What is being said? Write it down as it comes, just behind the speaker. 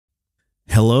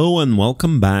Hello and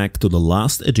welcome back to the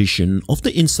last edition of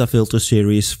the InstaFilter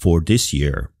series for this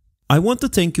year. I want to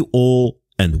thank you all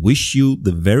and wish you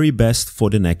the very best for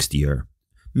the next year.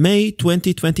 May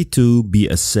 2022 be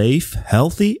a safe,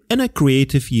 healthy and a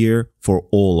creative year for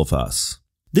all of us.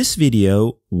 This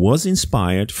video was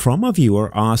inspired from a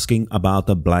viewer asking about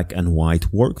the black and white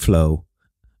workflow.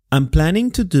 I'm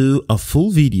planning to do a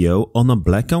full video on a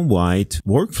black and white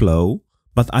workflow,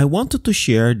 but I wanted to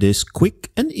share this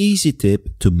quick and easy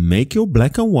tip to make your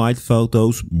black and white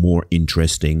photos more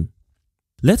interesting.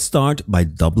 Let's start by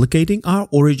duplicating our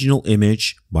original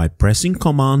image by pressing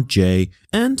Command J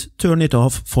and turn it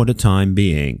off for the time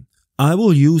being. I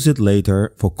will use it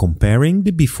later for comparing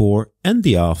the before and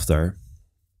the after.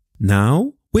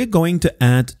 Now we're going to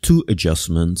add two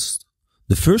adjustments.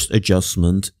 The first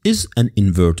adjustment is an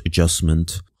invert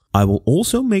adjustment. I will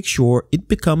also make sure it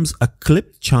becomes a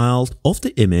clipped child of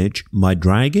the image by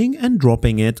dragging and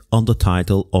dropping it on the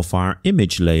title of our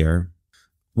image layer.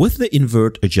 With the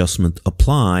invert adjustment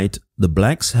applied, the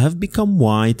blacks have become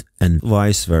white and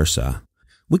vice versa.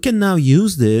 We can now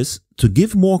use this to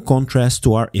give more contrast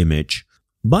to our image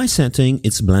by setting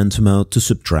its blend mode to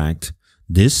subtract.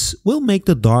 This will make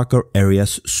the darker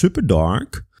areas super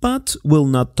dark, but will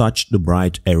not touch the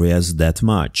bright areas that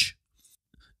much.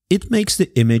 It makes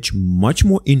the image much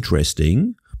more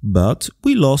interesting, but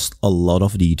we lost a lot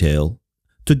of detail.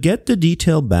 To get the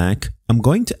detail back, I'm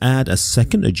going to add a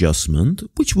second adjustment,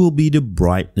 which will be the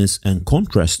brightness and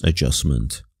contrast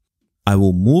adjustment. I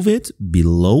will move it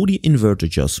below the invert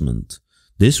adjustment.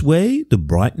 This way, the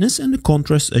brightness and the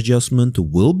contrast adjustment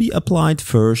will be applied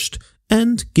first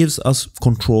and gives us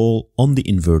control on the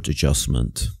invert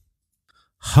adjustment.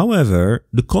 However,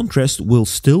 the contrast will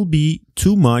still be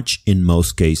too much in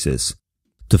most cases.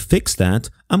 To fix that,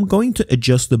 I'm going to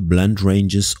adjust the blend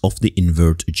ranges of the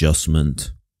invert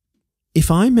adjustment. If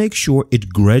I make sure it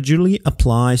gradually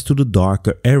applies to the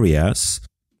darker areas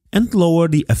and lower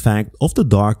the effect of the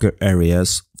darker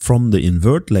areas from the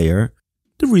invert layer,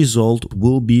 the result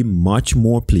will be much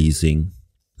more pleasing.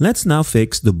 Let's now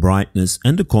fix the brightness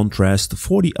and the contrast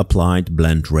for the applied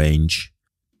blend range.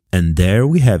 And there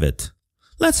we have it.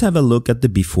 Let's have a look at the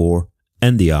before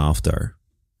and the after.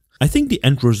 I think the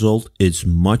end result is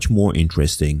much more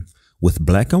interesting. With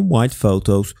black and white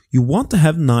photos, you want to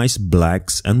have nice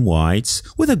blacks and whites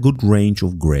with a good range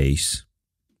of grays.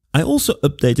 I also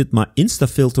updated my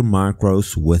InstaFilter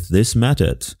macros with this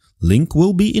method. Link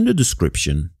will be in the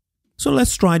description. So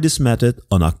let's try this method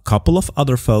on a couple of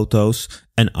other photos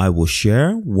and I will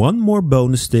share one more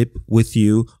bonus tip with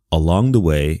you along the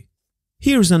way.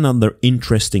 Here's another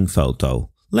interesting photo.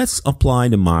 Let's apply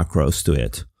the macros to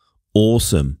it.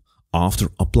 Awesome! After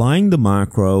applying the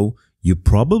macro, you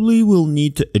probably will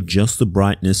need to adjust the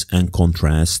brightness and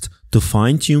contrast to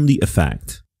fine-tune the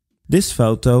effect. This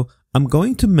photo, I'm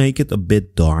going to make it a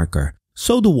bit darker,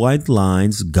 so the white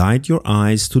lines guide your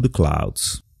eyes to the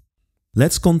clouds.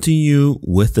 Let's continue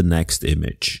with the next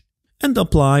image and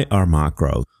apply our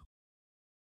macro.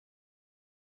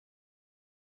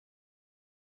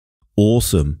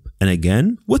 Awesome! And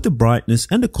again, with the brightness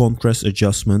and the contrast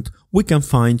adjustment, we can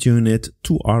fine-tune it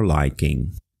to our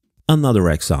liking. Another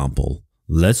example.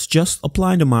 Let's just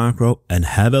apply the macro and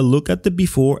have a look at the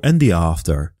before and the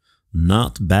after.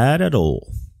 Not bad at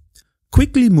all.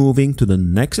 Quickly moving to the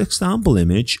next example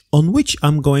image on which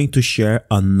I'm going to share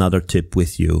another tip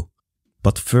with you.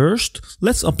 But first,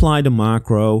 let's apply the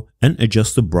macro and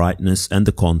adjust the brightness and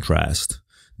the contrast.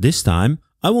 This time,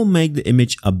 I will make the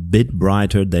image a bit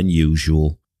brighter than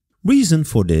usual. Reason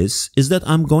for this is that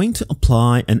I'm going to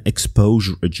apply an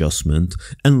exposure adjustment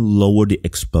and lower the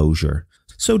exposure,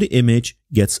 so the image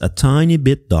gets a tiny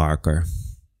bit darker.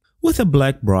 With a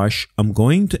black brush, I'm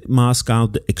going to mask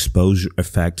out the exposure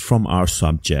effect from our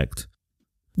subject.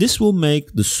 This will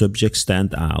make the subject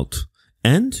stand out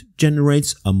and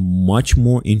generates a much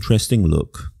more interesting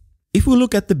look. If we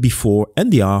look at the before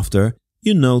and the after,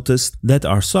 you notice that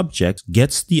our subject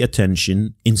gets the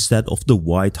attention instead of the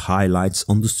white highlights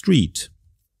on the street.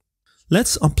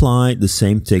 Let's apply the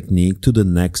same technique to the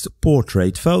next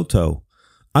portrait photo.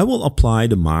 I will apply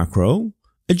the macro,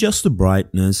 adjust the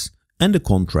brightness and the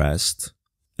contrast,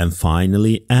 and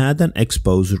finally add an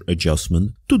exposure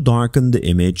adjustment to darken the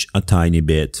image a tiny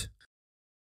bit.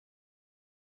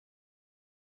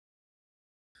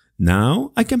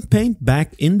 Now I can paint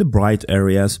back in the bright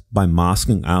areas by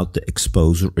masking out the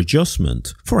exposure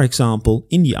adjustment, for example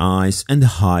in the eyes and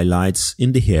the highlights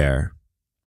in the hair.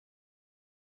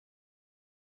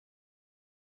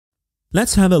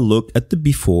 Let's have a look at the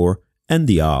before and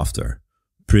the after.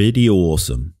 Pretty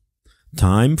awesome.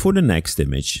 Time for the next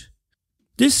image.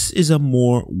 This is a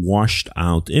more washed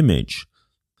out image.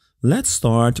 Let's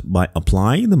start by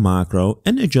applying the macro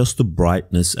and adjust the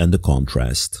brightness and the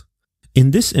contrast.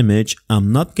 In this image,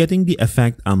 I'm not getting the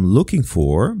effect I'm looking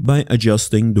for by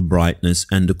adjusting the brightness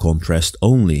and the contrast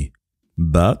only,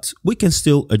 but we can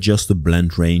still adjust the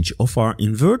blend range of our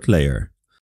invert layer.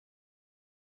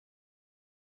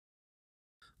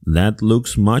 That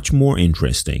looks much more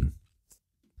interesting.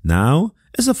 Now,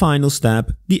 as a final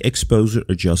step, the exposure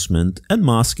adjustment and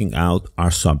masking out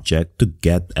our subject to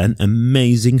get an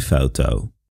amazing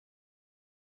photo.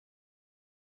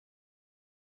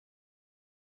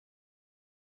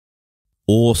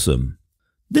 Awesome!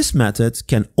 This method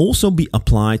can also be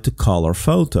applied to color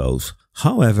photos.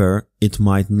 However, it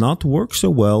might not work so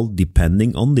well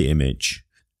depending on the image,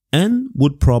 and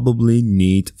would probably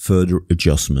need further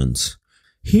adjustments.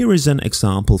 Here is an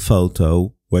example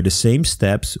photo where the same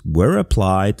steps were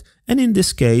applied, and in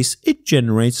this case it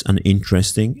generates an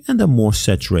interesting and a more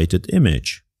saturated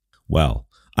image. Well,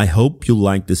 I hope you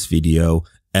liked this video,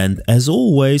 and as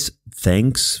always,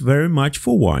 thanks very much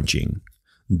for watching.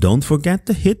 Don't forget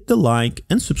to hit the like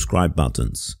and subscribe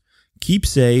buttons. Keep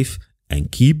safe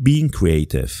and keep being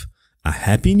creative. A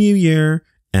happy new year,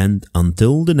 and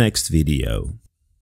until the next video.